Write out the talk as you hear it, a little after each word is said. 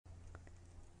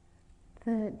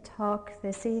The talk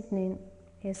this evening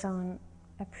is on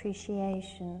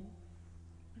appreciation.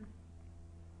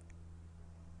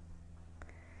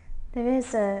 There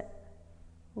is a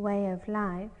way of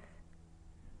life,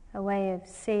 a way of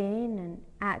seeing and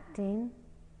acting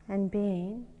and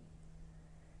being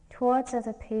towards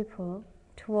other people,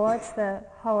 towards the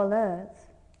whole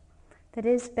earth, that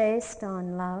is based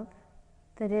on love,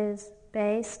 that is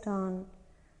based on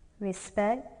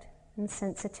respect and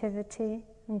sensitivity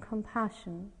and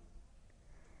compassion.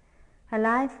 A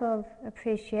life of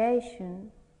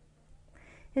appreciation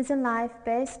is a life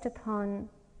based upon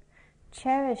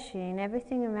cherishing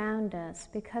everything around us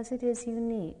because it is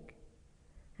unique.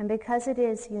 And because it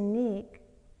is unique,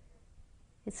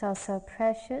 it's also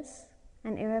precious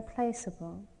and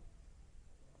irreplaceable.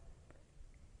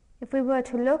 If we were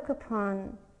to look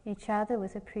upon each other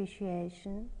with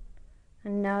appreciation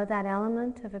and know that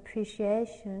element of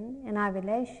appreciation in our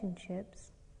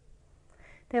relationships,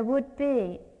 there would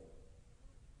be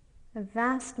a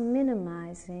vast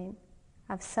minimizing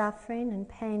of suffering and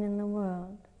pain in the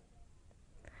world.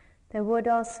 There would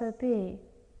also be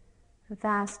a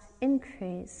vast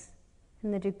increase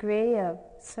in the degree of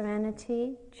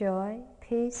serenity, joy,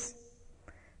 peace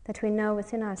that we know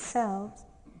within ourselves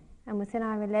and within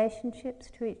our relationships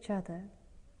to each other.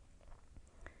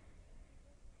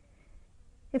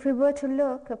 If we were to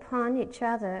look upon each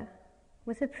other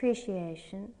with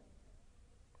appreciation,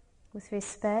 with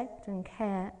respect and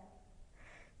care,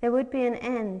 there would be an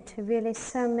end to really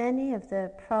so many of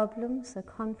the problems, the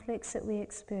conflicts that we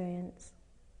experience.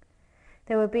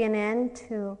 There would be an end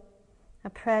to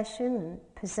oppression and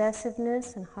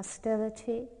possessiveness and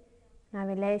hostility in our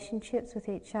relationships with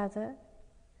each other.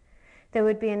 There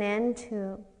would be an end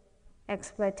to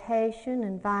exploitation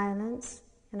and violence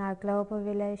in our global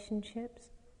relationships.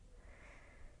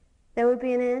 There would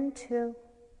be an end to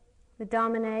the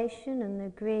domination and the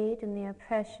greed and the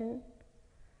oppression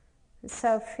that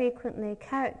so frequently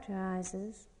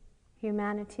characterizes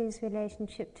humanity's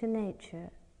relationship to nature.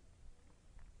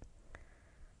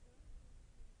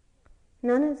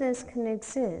 None of this can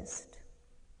exist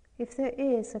if there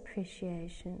is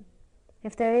appreciation,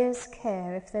 if there is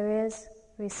care, if there is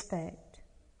respect.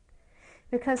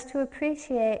 Because to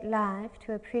appreciate life,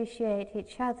 to appreciate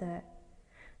each other,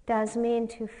 does mean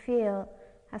to feel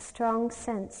a strong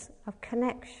sense of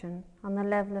connection on the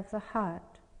level of the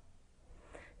heart.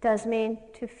 Does mean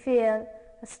to feel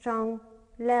a strong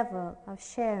level of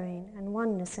sharing and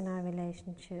oneness in our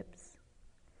relationships.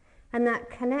 And that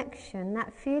connection,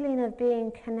 that feeling of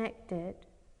being connected,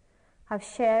 of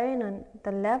sharing on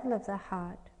the level of the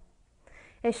heart,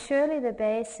 is surely the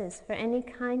basis for any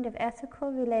kind of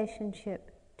ethical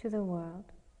relationship to the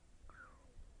world.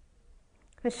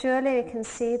 For surely we can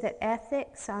see that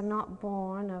ethics are not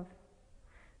born of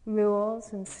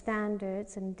rules and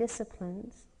standards and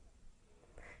disciplines,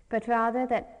 but rather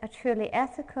that a truly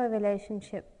ethical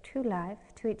relationship to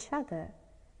life, to each other,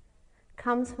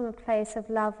 comes from a place of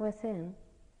love within.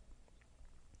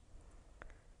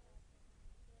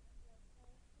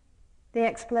 The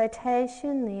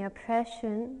exploitation, the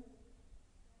oppression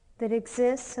that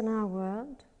exists in our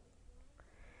world,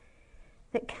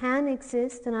 that can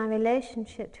exist in our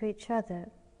relationship to each other,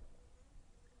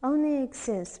 only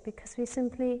exists because we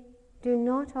simply do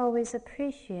not always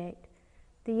appreciate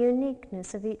the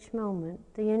uniqueness of each moment,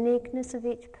 the uniqueness of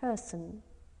each person.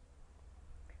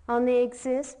 Only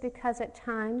exists because at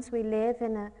times we live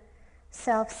in a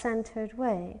self-centered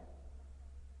way.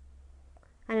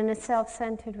 And in a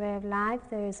self-centered way of life,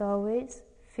 there is always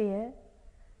fear,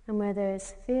 and where there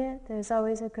is fear, there is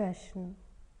always aggression.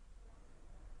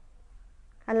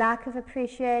 A lack of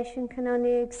appreciation can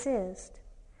only exist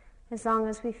as long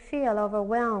as we feel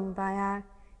overwhelmed by our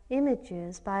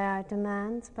images, by our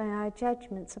demands, by our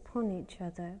judgments upon each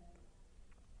other.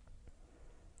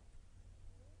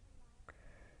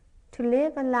 To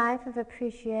live a life of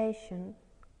appreciation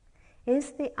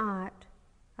is the art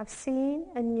of seeing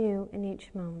anew in each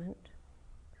moment.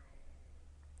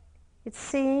 It's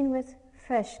seeing with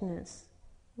freshness,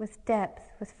 with depth,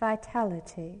 with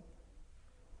vitality.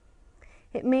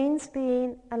 It means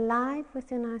being alive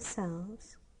within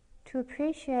ourselves. To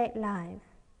appreciate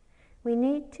life, we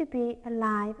need to be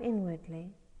alive inwardly,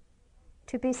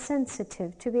 to be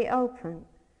sensitive, to be open,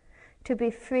 to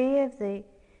be free of the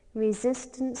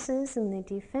resistances and the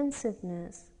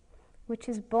defensiveness which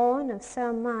is born of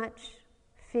so much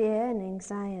fear and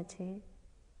anxiety.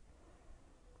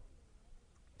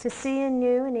 To see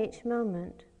anew in each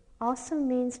moment also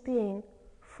means being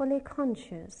fully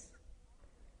conscious,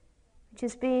 which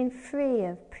is being free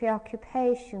of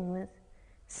preoccupation with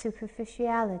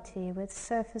superficiality, with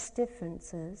surface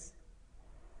differences.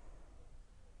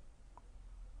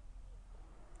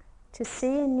 to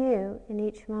see anew in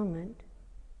each moment,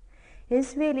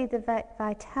 is really the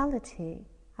vitality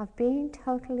of being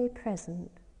totally present,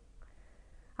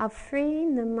 of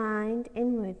freeing the mind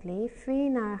inwardly,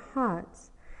 freeing our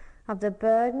hearts of the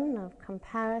burden of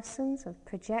comparisons, of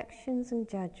projections and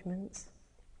judgments.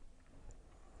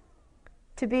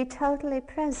 To be totally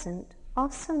present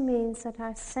also means that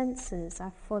our senses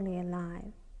are fully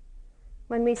alive.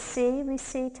 When we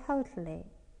see totally.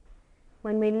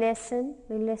 When we listen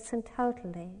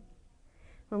totally.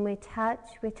 When we touch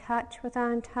with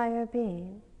our entire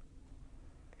being.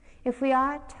 If we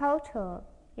are total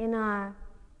in our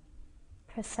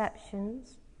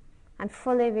perceptions and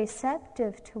fully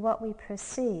receptive to what we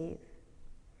perceive,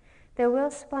 there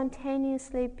will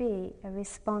spontaneously be a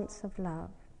response of love.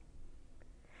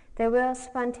 There will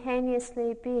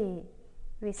spontaneously be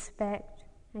respect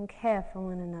and care for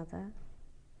one another.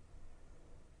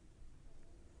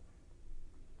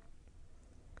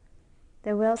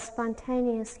 There will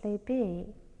spontaneously be,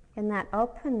 in that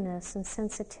openness and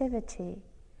sensitivity,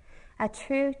 a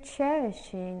true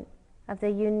cherishing of the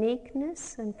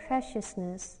uniqueness and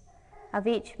preciousness of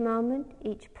each moment,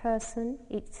 each person,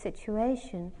 each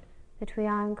situation that we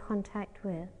are in contact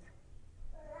with.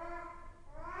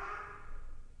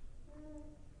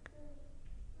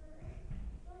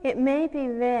 It may be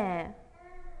rare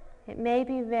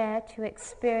to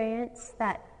experience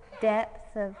that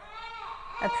depth of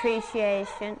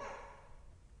appreciation.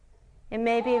 It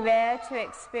may be rare to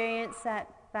experience that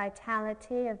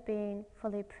vitality of being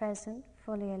fully present,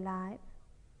 fully alive.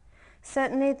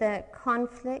 Certainly the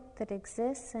conflict that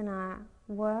exists in our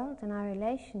world and our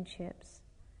relationships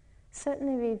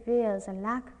certainly reveals a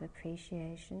lack of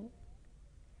appreciation.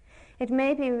 It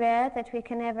may be rare that we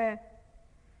can ever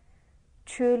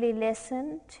truly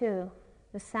listen to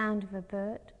the sound of a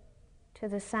bird, to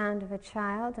the sound of a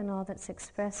child and all that's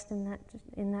expressed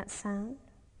in that sound.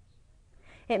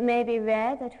 It may be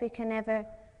rare that we can ever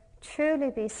truly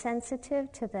be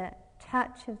sensitive to the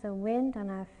touch of the wind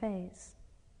on our face.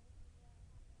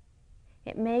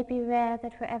 It may be rare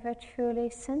that we're ever truly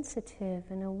sensitive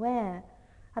and aware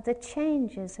of the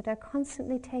changes that are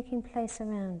constantly taking place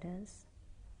around us.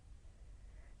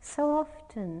 So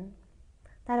often,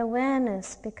 that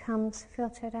awareness becomes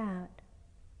filtered out.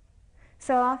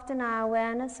 So often our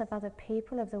awareness of other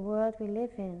people, of the world we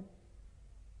live in,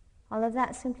 all of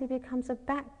that simply becomes a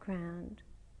background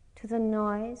to the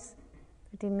noise,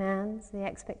 the demands, the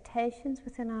expectations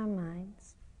within our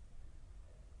minds.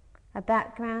 A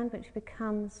background which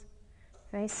becomes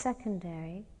very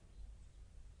secondary,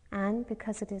 and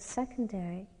because it is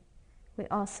secondary, we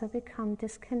also become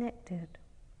disconnected.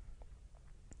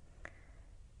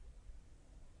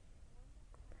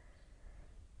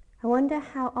 I wonder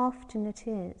how often it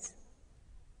is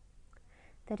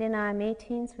that in our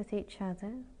meetings with each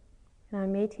other, in our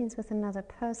meetings with another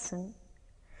person,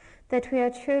 that we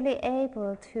are truly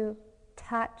able to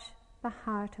touch the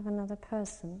heart of another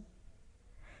person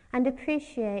and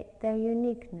appreciate their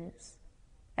uniqueness,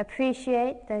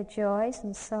 appreciate their joys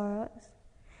and sorrows,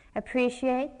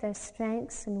 appreciate their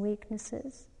strengths and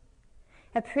weaknesses,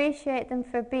 appreciate them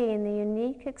for being the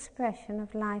unique expression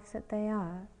of life that they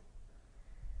are.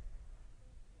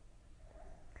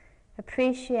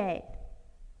 Appreciate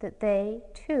that they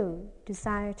too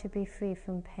desire to be free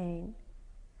from pain,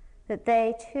 that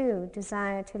they too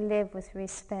desire to live with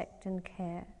respect and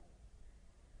care.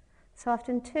 So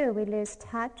often too we lose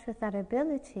touch with that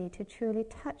ability to truly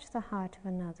touch the heart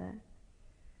of another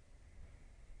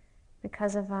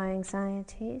because of our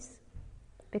anxieties,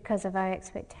 because of our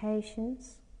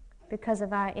expectations, because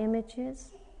of our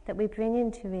images that we bring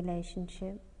into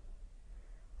relationship.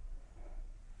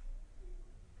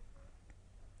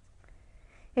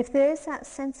 If there is that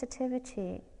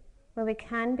sensitivity where we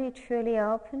can be truly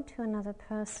open to another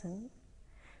person,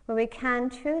 where we can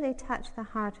truly touch the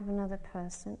heart of another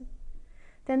person,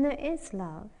 then there is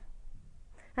love.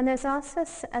 And there's also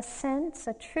a sense,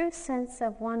 a true sense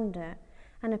of wonder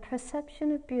and a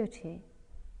perception of beauty.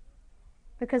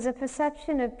 Because a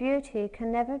perception of beauty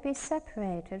can never be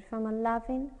separated from a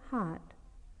loving heart.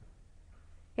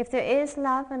 If there is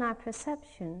love in our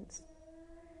perceptions,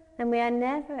 then we are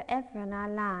never ever in our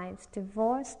lives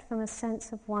divorced from a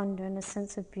sense of wonder and a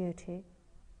sense of beauty.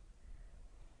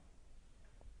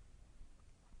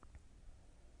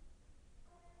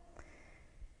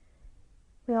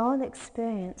 We all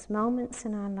experience moments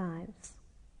in our lives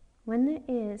when there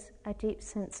is a deep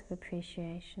sense of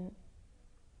appreciation,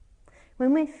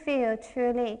 when we feel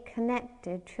truly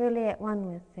connected, truly at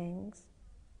one with things.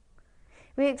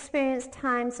 We experience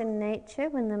times in nature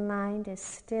when the mind is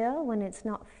still, when it's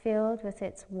not filled with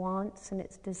its wants and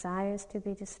its desires to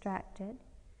be distracted.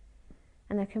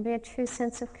 and there can be a true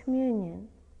sense of communion.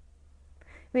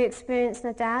 We experience,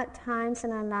 no doubt, times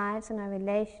in our lives, in our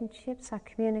relationships, our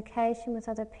communication with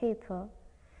other people,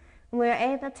 and we're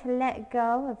able to let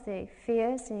go of the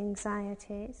fears, the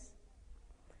anxieties,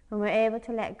 when we're able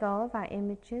to let go of our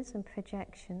images and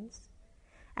projections,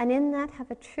 and in that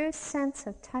have a true sense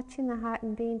of touching the heart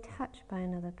and being touched by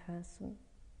another person.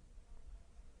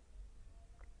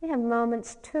 We have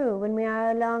moments too when we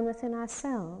are alone within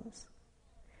ourselves,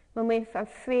 when we are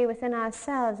free within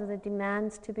ourselves of the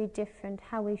demands to be different,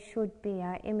 how we should be,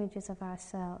 our images of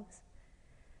ourselves.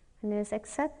 And there's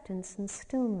acceptance and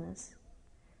stillness,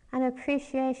 and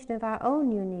appreciation of our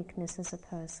own uniqueness as a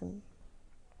person.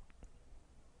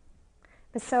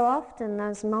 But so often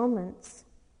those moments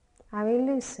are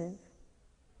elusive,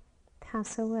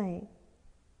 pass away.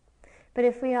 But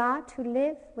if we are to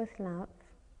live with love,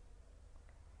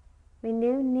 we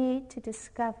do need to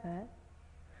discover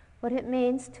what it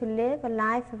means to live a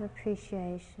life of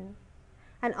appreciation,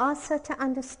 and also to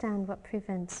understand what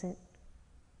prevents it.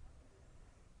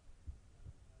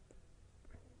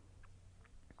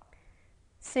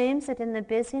 Seems that in the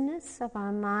busyness of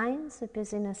our minds, the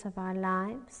busyness of our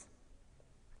lives,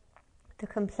 the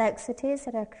complexities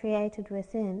that are created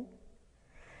within,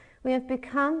 we have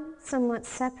become somewhat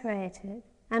separated,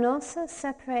 and also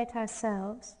separate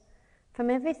ourselves from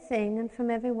everything and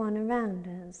from everyone around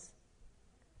us.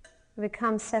 We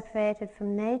become separated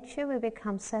from nature, we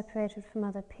become separated from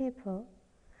other people.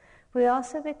 We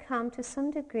also become, to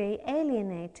some degree,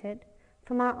 alienated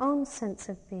from our own sense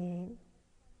of being.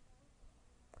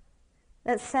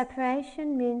 That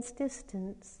separation means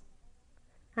distance,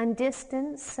 and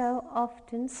distance so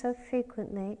often, so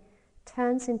frequently,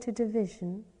 turns into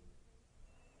division.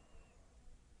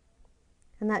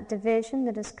 And that division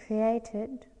that is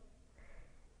created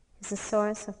is a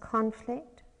source of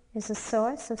conflict, is a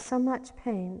source of so much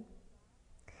pain.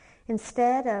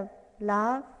 Instead of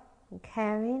love and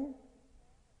caring,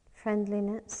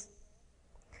 friendliness,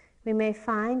 we may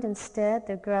find instead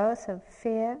the growth of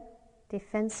fear,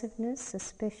 defensiveness,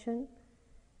 suspicion,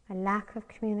 a lack of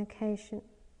communication.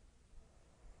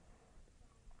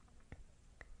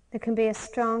 There can be a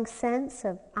strong sense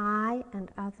of I and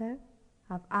other,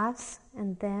 of us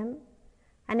and them,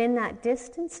 and in that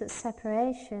distance, its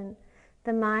separation,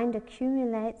 the mind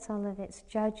accumulates all of its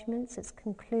judgments, its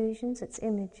conclusions, its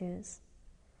images,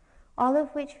 all of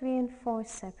which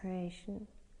reinforce separation,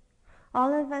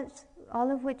 all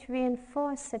of which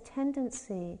reinforce the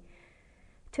tendency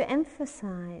to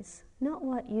emphasize not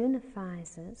what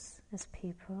unifies us as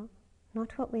people,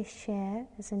 not what we share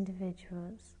as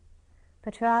individuals,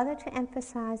 but rather to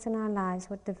emphasize in our lives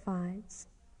what divides.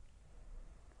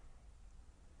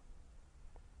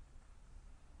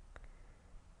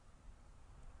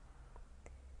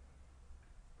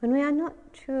 When we are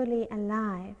not truly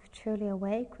alive, truly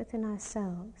awake within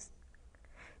ourselves,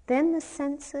 then the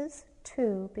senses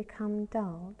too become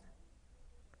dulled.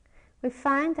 We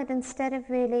find that instead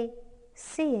of really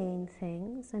seeing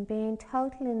things and being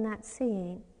total in that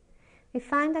seeing, we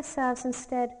find ourselves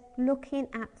instead looking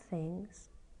at things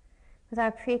with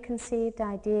our preconceived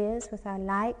ideas, with our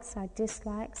likes, our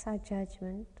dislikes, our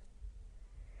judgment.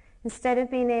 Instead of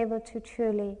being able to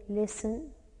truly listen,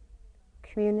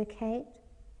 communicate,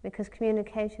 because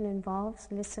communication involves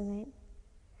listening,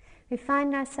 we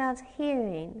find ourselves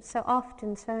hearing, so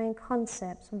often throwing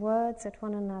concepts, words at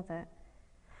one another,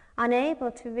 unable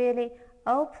to really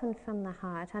open from the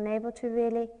heart, unable to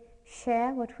really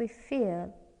share what we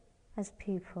feel as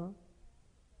people.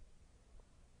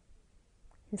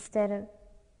 Instead of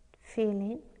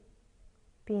feeling,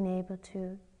 being able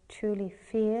to truly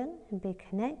feel and be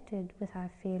connected with our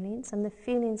feelings and the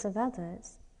feelings of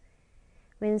others,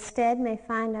 we instead may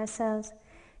find ourselves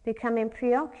becoming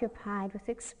preoccupied with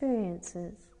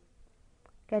experiences,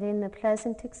 getting the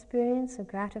pleasant experience, the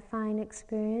gratifying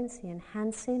experience, the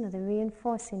enhancing or the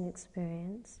reinforcing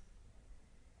experience,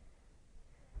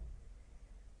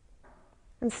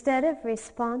 instead of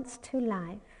response to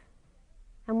life.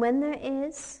 And when there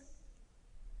is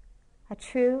a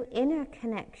true inner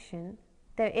connection,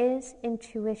 there is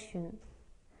intuition,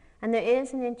 and there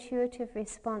is an intuitive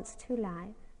response to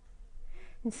life.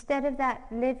 Instead of that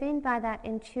living by that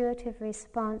intuitive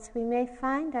response, we may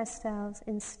find ourselves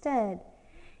instead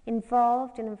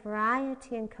involved in a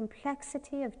variety and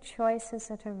complexity of choices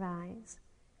that arise,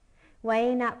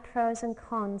 weighing up pros and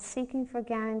cons, seeking for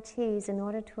guarantees in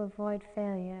order to avoid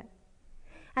failure.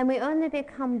 And we only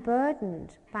become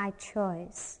burdened by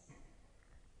choice,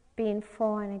 being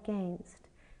for and against,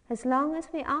 as long as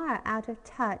we are out of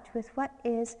touch with what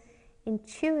is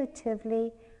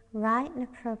intuitively right and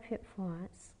appropriate for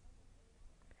us.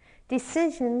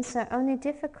 Decisions are only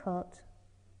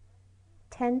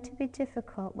tend to be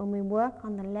difficult when we work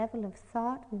on the level of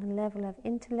thought, on the level of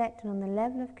intellect, and on the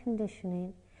level of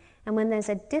conditioning, and when there's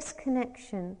a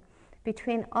disconnection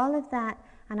between all of that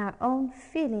and our own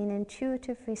feeling,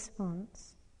 intuitive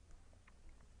response.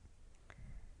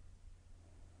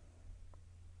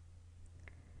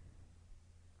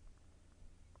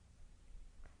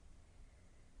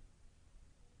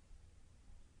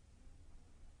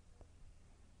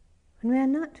 When we are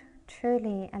not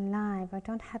truly alive or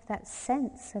don't have that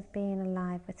sense of being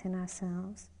alive within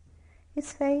ourselves,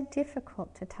 it's very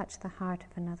difficult to touch the heart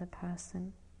of another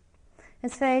person.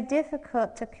 It's very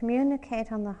difficult to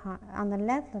communicate on the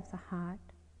level of the heart.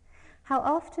 How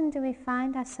often do we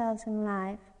find ourselves in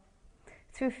life,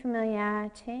 through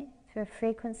familiarity, through a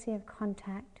frequency of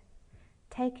contact,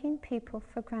 taking people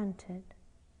for granted?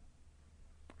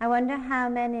 I wonder how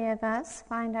many of us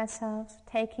find ourselves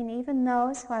taking even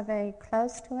those who are very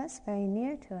close to us, very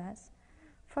near to us,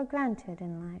 for granted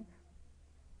in life.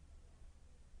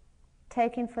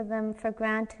 Taking them for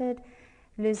granted,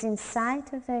 losing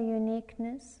sight of their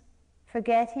uniqueness,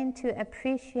 forgetting to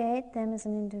appreciate them as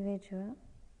an individual.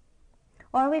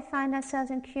 Or we find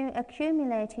ourselves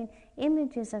accumulating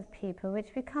images of people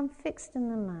which become fixed in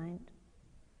the mind.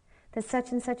 That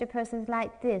such and such a person is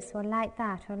like this, or like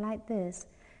that, or like this.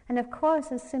 And of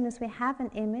course, as soon as we have an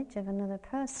image of another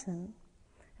person,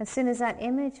 as soon as that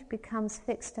image becomes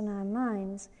fixed in our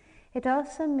minds, it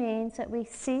also means that we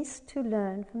cease to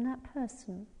learn from that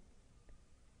person,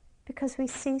 because we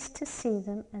cease to see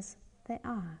them as they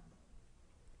are.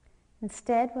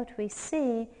 Instead, what we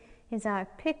see is our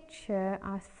picture,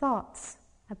 our thoughts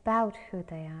about who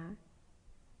they are,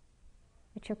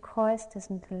 which of course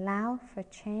doesn't allow for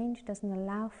change, doesn't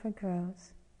allow for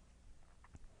growth.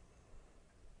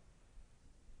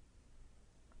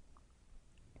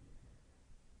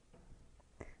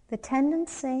 The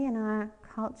tendency in our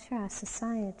culture, our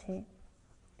society,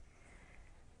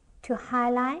 to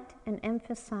highlight and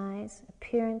emphasize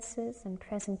appearances and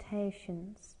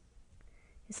presentations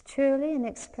is truly an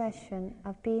expression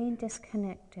of being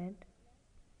disconnected.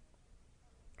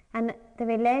 And the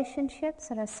relationships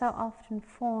that are so often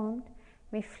formed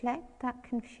reflect that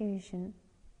confusion.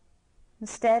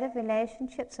 Instead of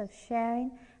relationships of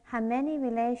sharing, how many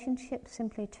relationships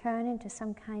simply turn into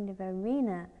some kind of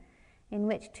arena in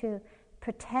which to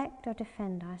protect or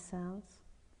defend ourselves.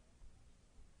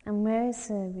 And where is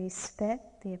the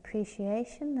respect, the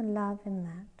appreciation, the love in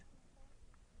that?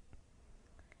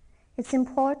 It's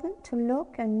important to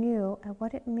look anew at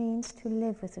what it means to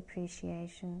live with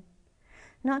appreciation.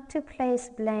 Not to place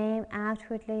blame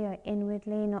outwardly or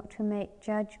inwardly, not to make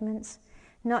judgments,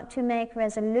 not to make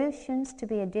resolutions to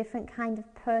be a different kind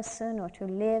of person or to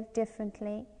live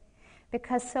differently.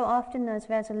 Because so often those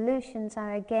resolutions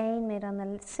are again made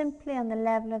simply on the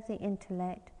level of the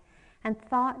intellect, and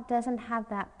thought doesn't have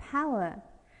that power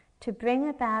to bring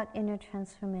about inner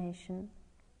transformation.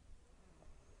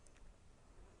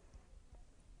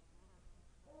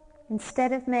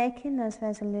 Instead of making those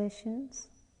resolutions,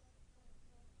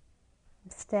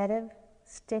 instead of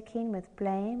sticking with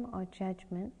blame or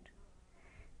judgment,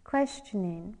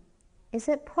 questioning, is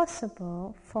it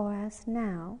possible for us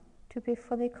now to be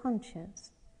fully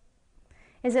conscious?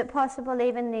 Is it possible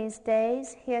even these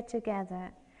days here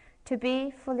together to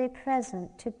be fully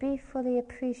present, to be fully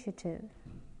appreciative?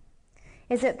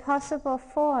 Is it possible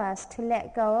for us to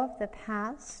let go of the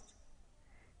past,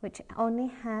 which only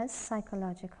has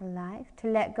psychological life, to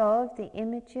let go of the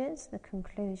images, the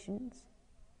conclusions?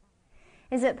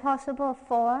 Is it possible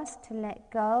for us to let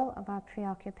go of our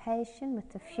preoccupation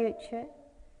with the future,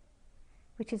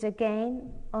 which is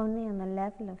again only on the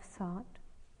level of thought,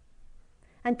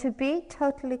 and to be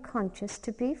totally conscious,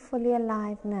 to be fully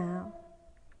alive now?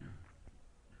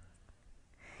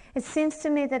 It seems to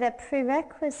me that a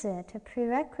prerequisite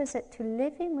to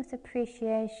living with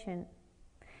appreciation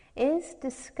is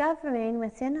discovering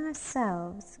within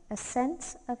ourselves a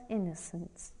sense of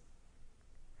innocence.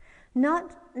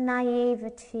 Not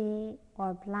naivety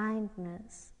or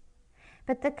blindness,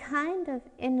 but the kind of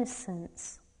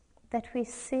innocence that we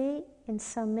see in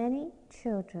so many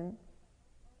children.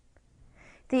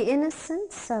 The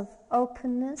innocence of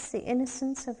openness, the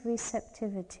innocence of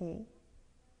receptivity.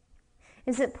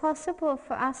 Is it possible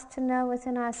for us to know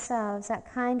within ourselves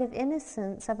that kind of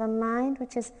innocence of a mind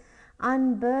which is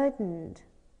unburdened,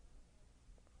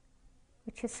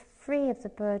 which is free of the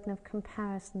burden of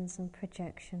comparisons and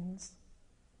projections?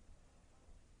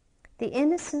 The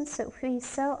innocence that we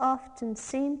so often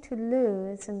seem to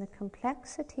lose in the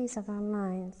complexities of our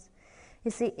minds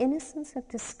is the innocence of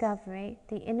discovery,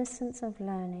 the innocence of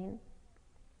learning.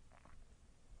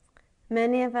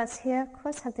 Many of us here, of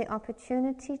course, have the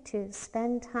opportunity to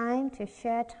spend time, to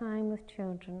share time with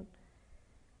children.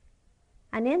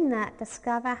 And in that,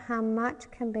 discover how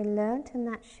much can be learnt in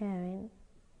that sharing.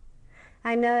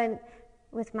 I know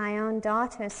with my own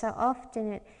daughter, so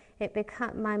often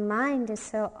my mind is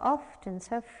so often,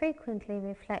 so frequently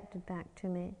reflected back to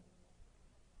me.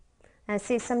 I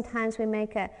see sometimes we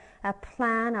make a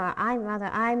plan, or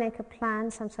I make a plan,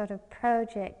 some sort of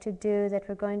project to do, that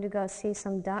we're going to go see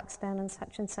some ducks down on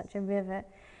such and such a river.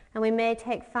 And we may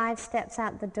take 5 steps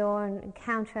out the door and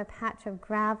encounter a patch of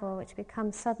gravel which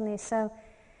becomes suddenly so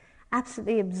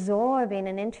absolutely absorbing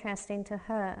and interesting to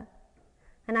her.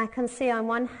 And I can see on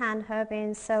one hand her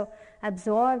being so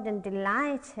absorbed and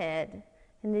delighted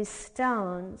in these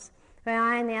stones, where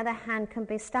I on the other hand can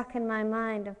be stuck in my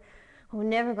mind of, oh, we're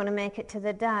never going to make it to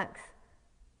the ducks.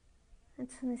 And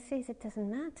suddenly sees it doesn't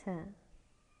matter.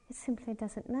 It simply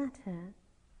doesn't matter.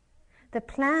 The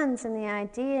plans and the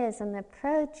ideas and the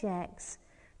projects,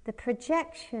 the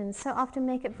projections so often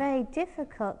make it very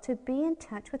difficult to be in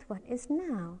touch with what is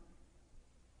now.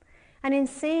 And in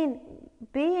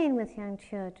being with young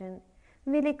children,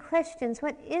 really questions,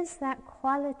 what is that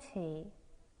quality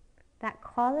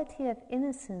of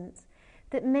innocence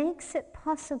that makes it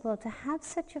possible to have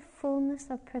such a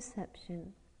fullness of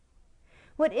perception?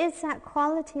 What is that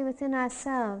quality within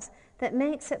ourselves that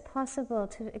makes it possible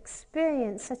to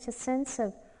experience such a sense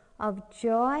of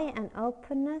joy and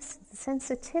openness,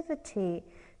 sensitivity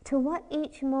to what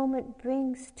each moment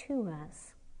brings to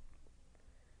us,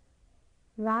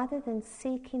 rather than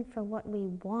seeking for what we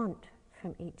want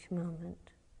from each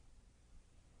moment?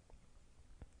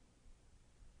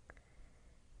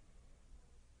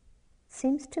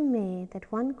 Seems to me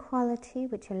that one quality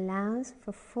which allows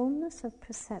for fullness of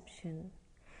perception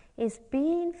is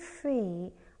being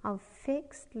free of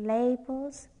fixed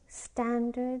labels,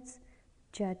 standards,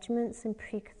 judgments, and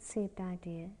preconceived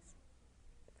ideas.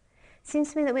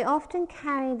 Seems to me that we often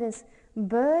carry this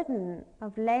burden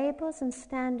of labels and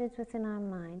standards within our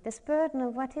mind, this burden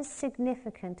of what is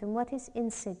significant and what is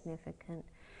insignificant,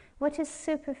 what is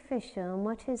superficial and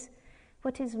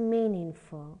what is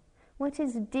meaningful, what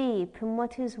is deep and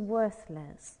what is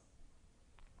worthless.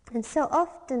 And so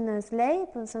often those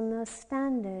labels and those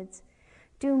standards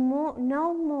do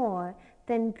no more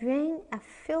than bring a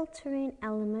filtering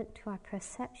element to our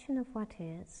perception of what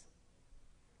is.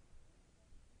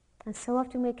 And so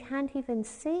often we can't even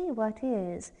see what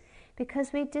is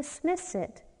because we dismiss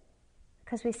it,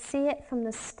 because we see it from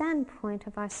the standpoint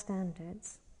of our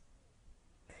standards.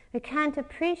 We can't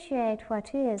appreciate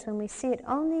what is when we see it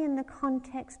only in the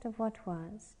context of what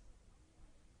was.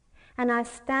 And our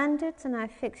standards and our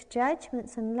fixed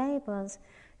judgments and labels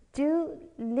do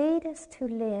lead us to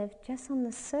live just on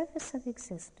the surface of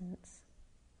existence.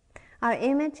 Our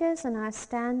images and our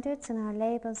standards and our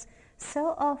labels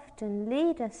so often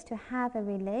lead us to have a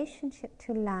relationship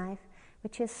to life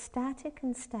which is static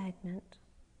and stagnant.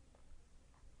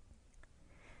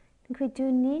 I think we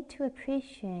do need to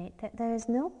appreciate that there is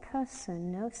no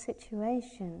person, no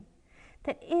situation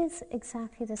that is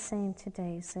exactly the same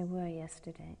today as they were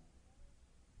yesterday.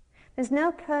 There's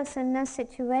no person, no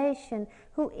situation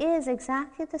who is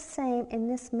exactly the same in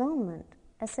this moment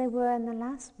as they were in the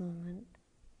last moment.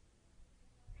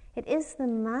 It is the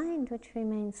mind which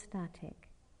remains static.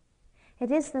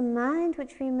 It is the mind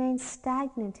which remains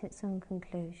stagnant in its own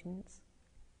conclusions.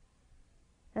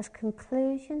 Those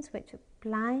conclusions which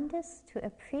blind us to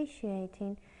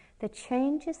appreciating the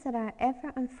changes that are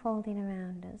ever unfolding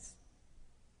around us.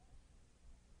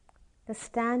 The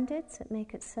standards that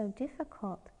make it so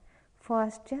difficult for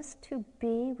us just to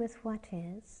be with what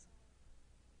is.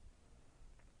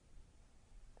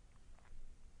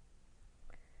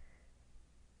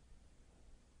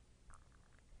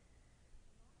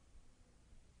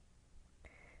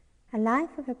 A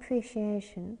life of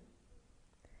appreciation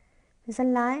is a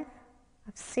life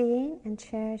of seeing and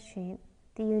cherishing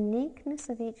the uniqueness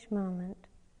of each moment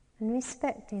and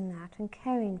respecting that and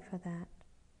caring for that.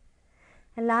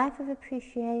 A life of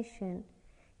appreciation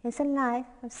is a life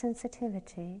of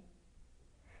sensitivity.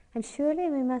 And surely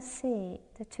we must see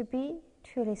that to be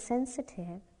truly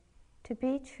sensitive, to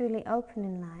be truly open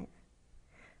in life,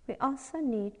 we also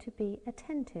need to be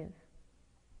attentive.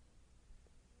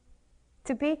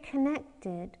 To be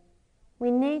connected,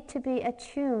 we need to be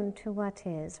attuned to what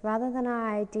is, rather than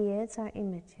our ideas, our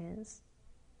images.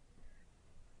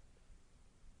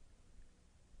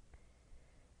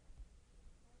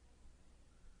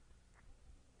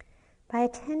 By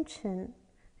attention,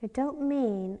 we don't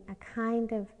mean a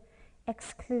kind of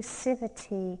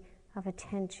exclusivity of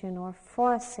attention or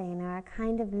forcing or a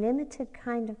kind of limited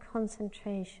kind of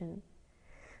concentration.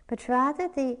 but rather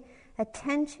the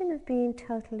attention of being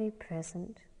totally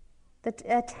present, the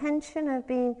attention of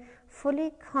being fully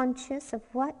conscious of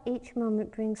what each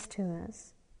moment brings to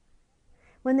us.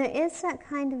 When there is that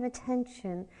kind of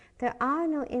attention, there are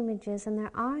no images and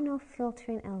there are no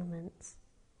filtering elements.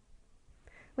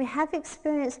 We have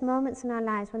experienced moments in our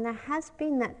lives when there has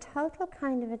been that total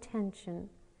kind of attention,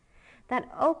 that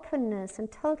openness and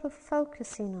total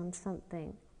focusing on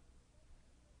something.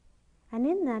 And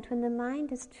in that, when the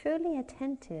mind is truly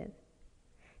attentive,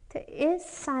 there is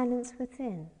silence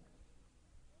within.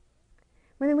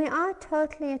 When we are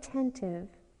totally attentive,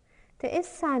 there is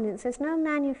silence. There's no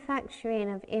manufacturing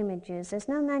of images. There's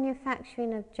no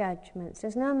manufacturing of judgments.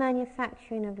 There's no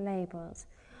manufacturing of labels.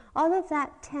 All of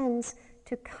that tends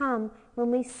to come when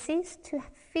we cease to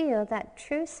feel that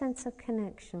true sense of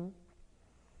connection.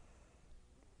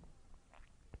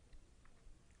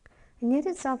 And yet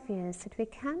it's obvious that we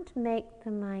can't make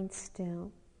the mind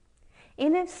still.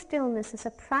 Inner stillness is a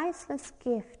priceless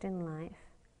gift in life.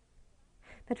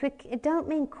 But it don't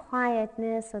mean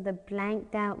quietness or the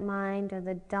blanked out mind or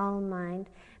the dull mind,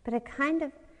 but a kind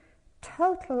of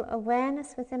total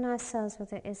awareness within ourselves where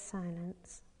there is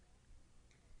silence.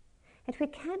 That we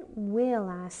can't will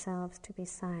ourselves to be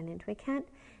silent. We can't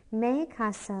make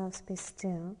ourselves be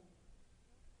still.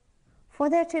 For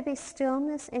there to be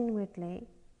stillness inwardly,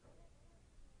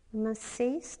 we must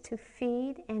cease to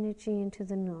feed energy into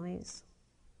the noise.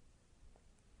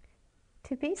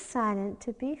 To be silent,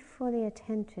 to be fully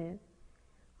attentive,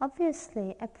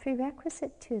 obviously a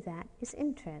prerequisite to that is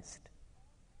interest.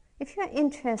 If you're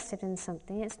interested in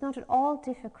something, it's not at all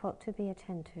difficult to be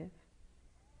attentive.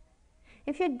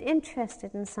 If you're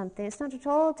interested in something, it's not at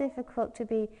all difficult to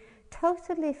be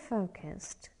totally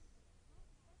focused.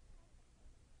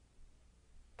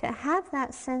 To have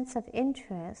that sense of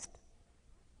interest,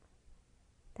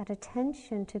 that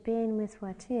attention to being with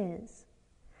what is,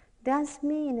 does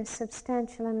mean a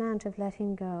substantial amount of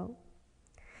letting go.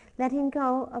 Letting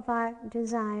go of our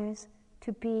desires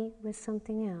to be with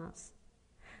something else.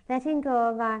 Letting go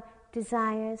of our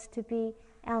desires to be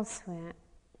elsewhere.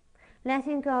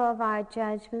 Letting go of our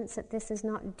judgments that this is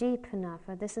not deep enough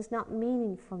or this is not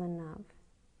meaningful enough.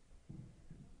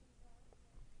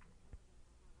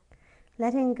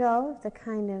 Letting go of the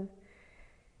kind of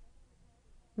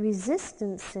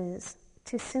resistances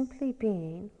to simply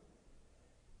being.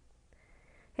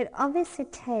 It obviously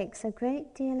takes a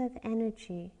great deal of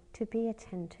energy to be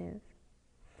attentive.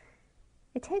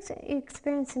 It takes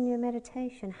experience in your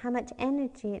meditation, how much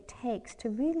energy it takes to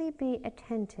really be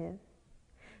attentive.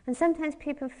 And sometimes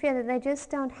people feel that they just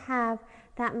don't have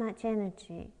that much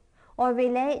energy, or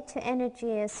relate to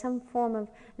energy as some form of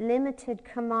limited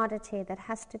commodity that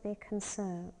has to be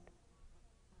conserved.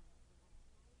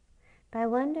 But I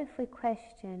wonder if we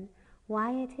question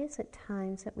why it is at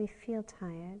times that we feel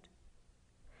tired.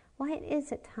 Why it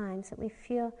is at times that we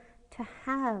feel to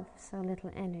have so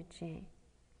little energy.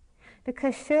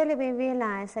 Because surely we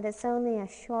realize that it's only a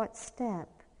short step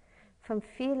from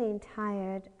feeling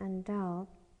tired and dull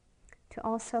to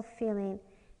also feeling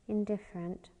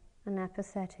indifferent and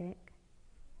apathetic.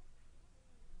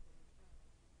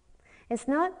 It's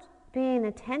not being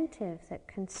attentive that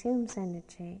consumes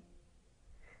energy.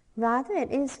 Rather, it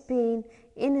is being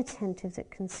inattentive that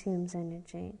consumes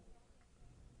energy.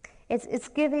 It's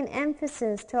giving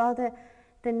emphasis to all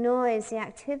the noise, the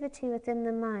activity within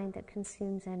the mind that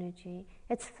consumes energy.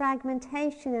 It's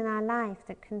fragmentation in our life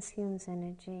that consumes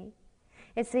energy.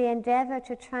 It's the endeavor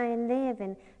to try and live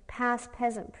in past,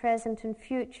 present, and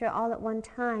future all at one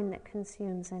time that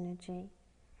consumes energy.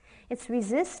 It's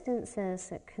resistances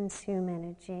that consume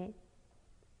energy.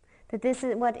 That this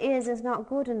is what is not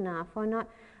good enough, or not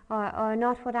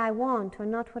what I want, or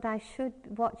not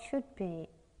what should be.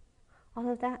 All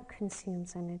of that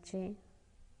consumes energy.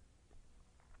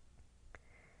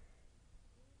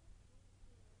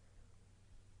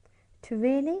 To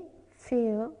really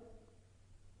feel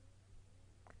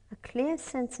a clear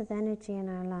sense of energy in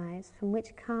our lives, from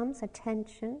which comes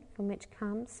attention, from which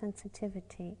comes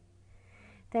sensitivity,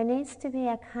 there needs to be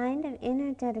a kind of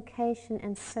inner dedication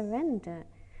and surrender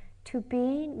to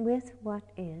being with what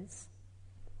is.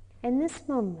 In this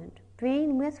moment,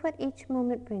 being with what each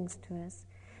moment brings to us.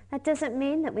 That doesn't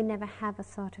mean that we never have a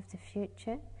thought of the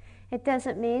future. It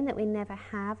doesn't mean that we never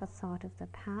have a thought of the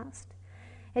past.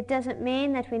 It doesn't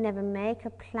mean that we never make a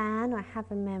plan or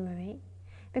have a memory,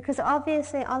 because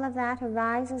obviously all of that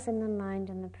arises in the mind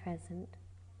in the present.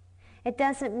 It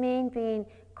doesn't mean being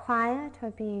quiet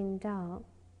or being dull,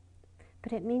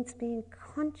 but it means being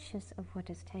conscious of what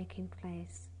is taking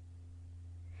place.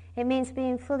 It means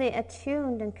being fully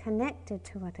attuned and connected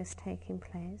to what is taking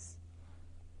place.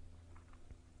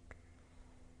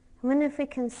 I wonder if we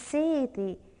can see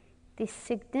the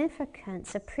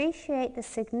significance, appreciate the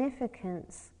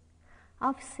significance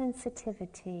of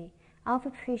sensitivity, of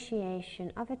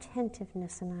appreciation, of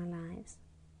attentiveness in our lives.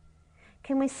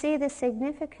 Can we see the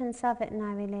significance of it in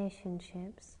our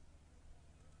relationships?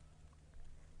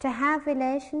 To have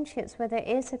relationships where there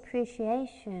is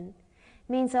appreciation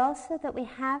means also that we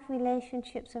have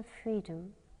relationships of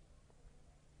freedom.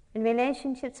 And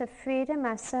relationships of freedom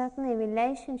are certainly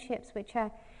relationships which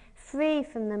are free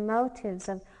from the motives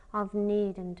of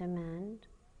need and demand.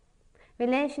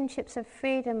 Relationships of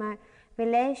freedom are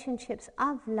relationships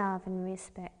of love and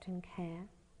respect and care.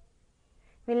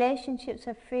 Relationships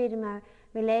of freedom are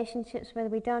relationships where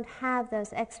we don't have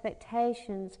those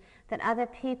expectations that other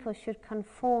people should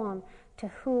conform to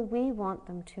who we want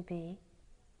them to be.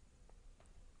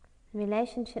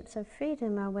 Relationships of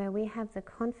freedom are where we have the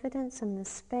confidence and the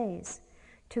space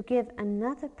to give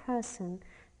another person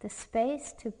the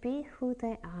space to be who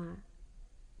they are.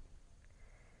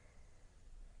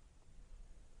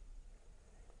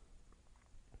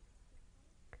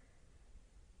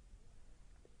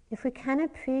 If we can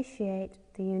appreciate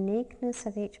the uniqueness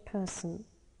of each person,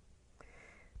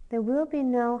 there will be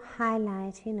no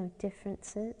highlighting of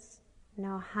differences,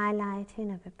 no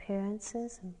highlighting of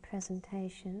appearances and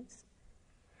presentations,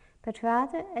 but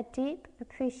rather a deep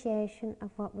appreciation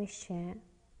of what we share.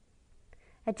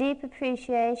 A deep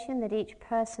appreciation that each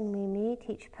person we meet,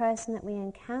 each person that we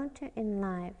encounter in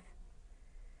life,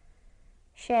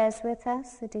 shares with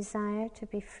us the desire to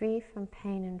be free from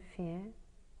pain and fear,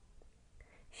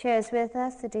 shares with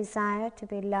us the desire to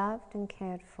be loved and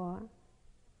cared for.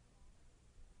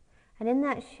 And in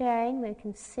that sharing we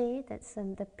can see that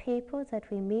the people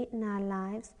that we meet in our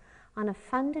lives on a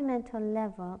fundamental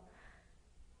level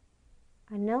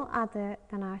are no other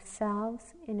than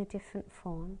ourselves in a different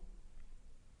form,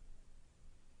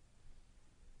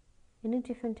 in a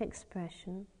different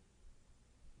expression.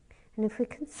 And if we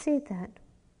can see that,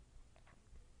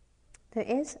 there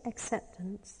is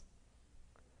acceptance.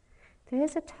 There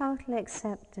is a total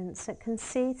acceptance that can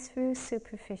see through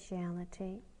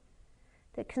superficiality,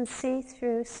 that can see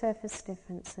through surface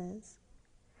differences.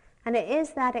 And it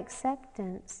is that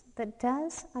acceptance that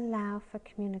does allow for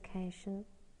communication.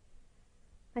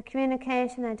 By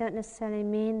communication, I don't necessarily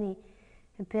mean the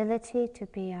ability to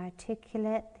be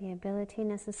articulate, the ability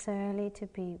necessarily to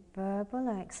be verbal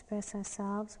or express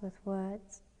ourselves with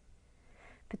words,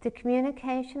 but the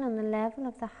communication on the level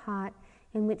of the heart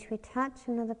in which we touch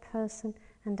another person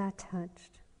and are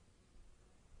touched.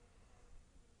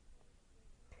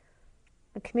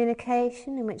 A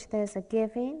communication in which there's a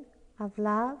giving of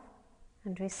love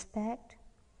and respect,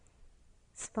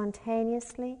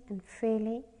 spontaneously and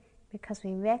freely, because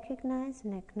we recognize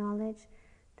and acknowledge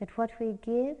that what we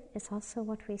give is also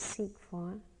what we seek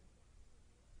for,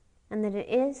 and that it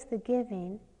is the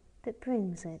giving that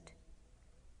brings it.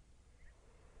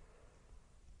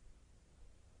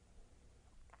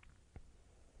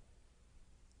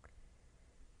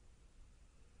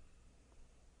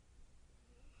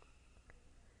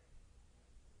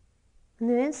 And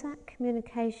there is that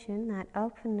communication, that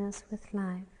openness with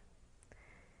life.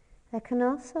 There can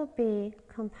also be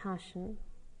compassion.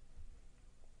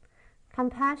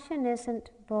 Compassion isn't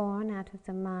born out of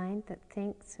the mind that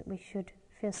thinks that we should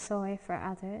feel sorry for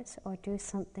others or do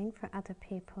something for other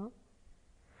people.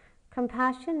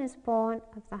 Compassion is born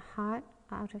of the heart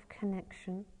out of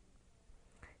connection.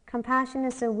 Compassion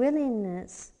is a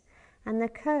willingness and the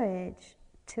courage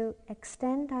to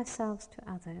extend ourselves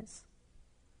to others,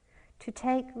 to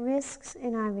take risks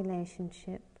in our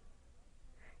relationship,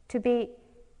 to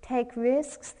take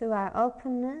risks through our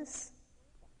openness,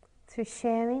 through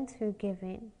sharing, through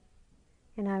giving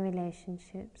in our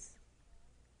relationships.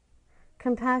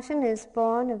 Compassion is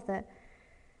born of the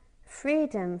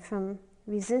freedom from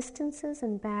resistances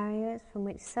and barriers from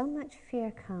which so much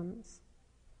fear comes.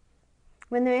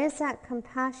 When there is that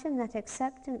compassion, that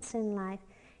acceptance in life,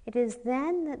 it is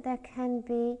then that there can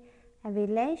be a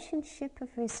relationship of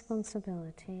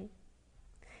responsibility.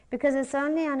 Because it's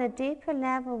only on a deeper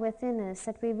level within us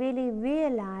that we really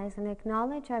realize and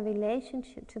acknowledge our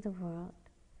relationship to the world.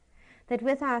 That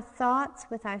with our thoughts,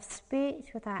 with our speech,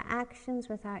 with our actions,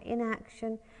 with our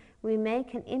inaction, we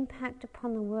make an impact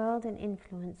upon the world and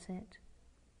influence it.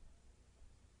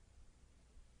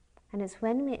 And it's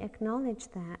when we acknowledge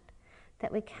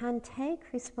that we can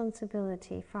take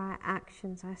responsibility for our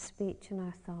actions, our speech, and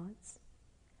our thoughts.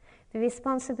 The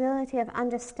responsibility of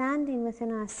understanding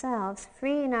within ourselves,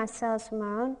 freeing ourselves from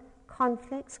our own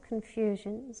conflicts,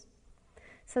 confusions,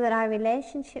 so that our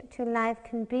relationship to life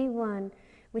can be one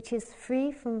which is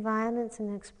free from violence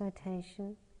and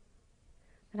exploitation,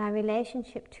 But our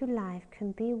relationship to life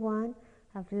can be one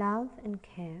of love and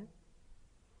care,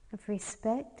 of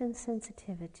respect and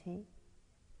sensitivity.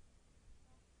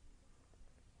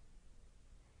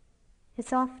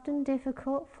 It's often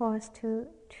difficult for us to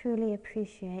truly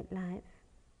appreciate life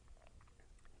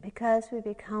because we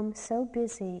become so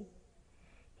busy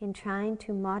in trying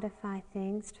to modify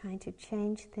things, trying to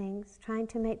change things, trying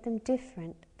to make them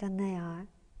different than they are.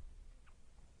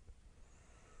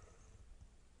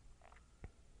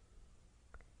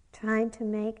 Trying to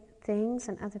make things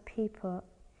and other people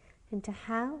into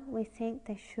how we think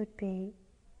they should be.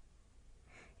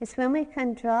 It's when we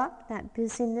can drop that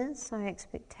busyness, our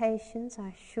expectations,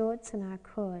 our shoulds and our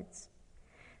coulds,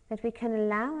 that we can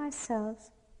allow ourselves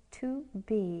to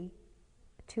be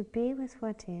with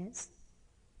what is,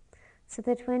 so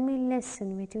that when we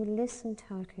listen, we do listen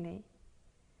totally.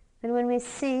 That when we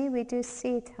see, we do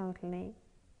see totally.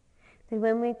 That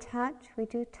when we touch, we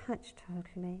do touch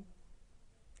totally.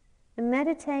 And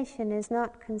meditation is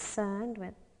not concerned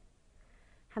with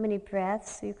how many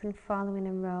breaths you can follow in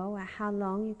a row or how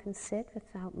long you can sit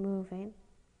without moving.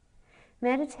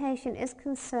 Meditation is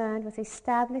concerned with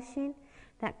establishing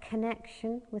that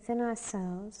connection within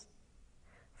ourselves,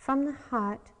 from the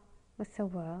heart with the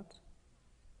world,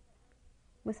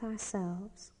 with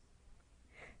ourselves.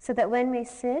 So that when we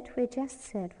sit, we just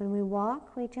sit. When we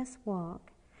walk, we just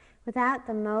walk. Without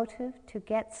the motive to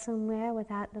get somewhere,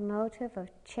 without the motive of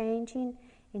changing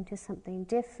into something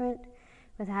different,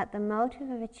 without the motive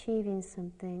of achieving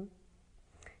something,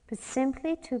 but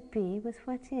simply to be with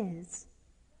what is.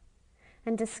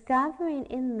 And discovering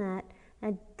in that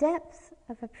a depth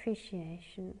of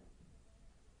appreciation.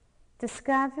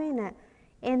 Discovering that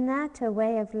in that a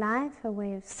way of life, a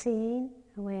way of seeing,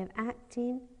 a way of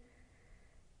acting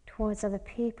towards other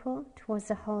people, towards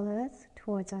the whole earth,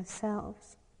 towards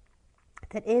ourselves,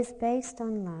 that is based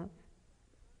on love,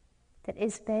 that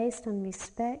is based on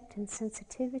respect and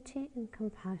sensitivity and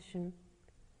compassion.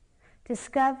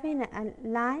 Discovering a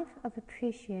life of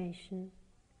appreciation,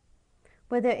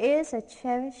 where there is a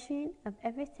cherishing of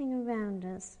everything around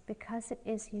us because it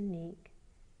is unique.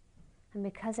 And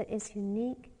because it is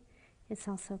unique, it's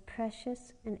also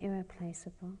precious and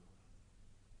irreplaceable.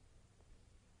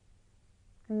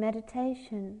 And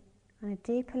meditation, on a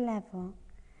deeper level,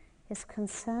 is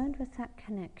concerned with that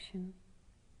connection,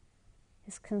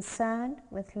 is concerned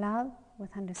with love,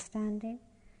 with understanding,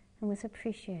 and with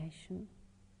appreciation.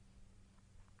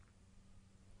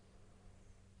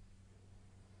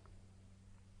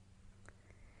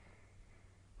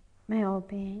 May all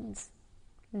beings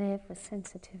live with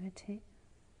sensitivity.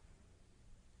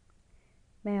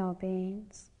 May all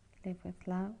beings live with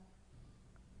love.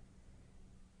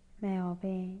 May all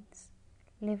beings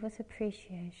live with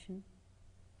appreciation.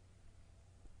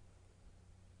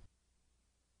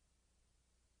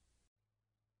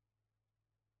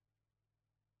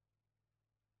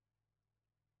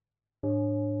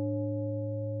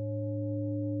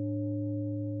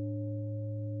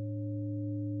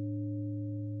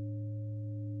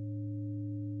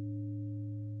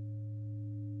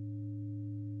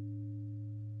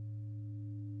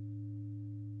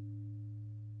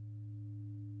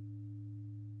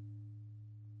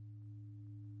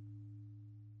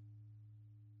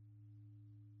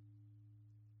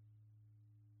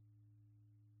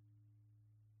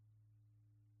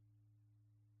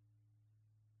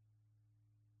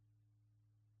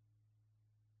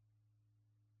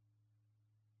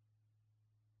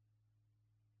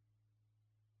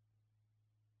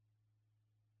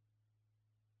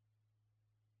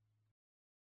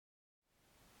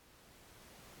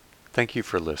 Thank you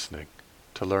for listening.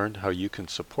 To learn how you can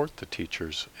support the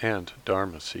teachers and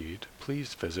Dharma Seed,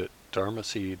 please visit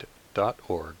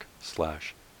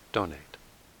dharmaseed.org/donate.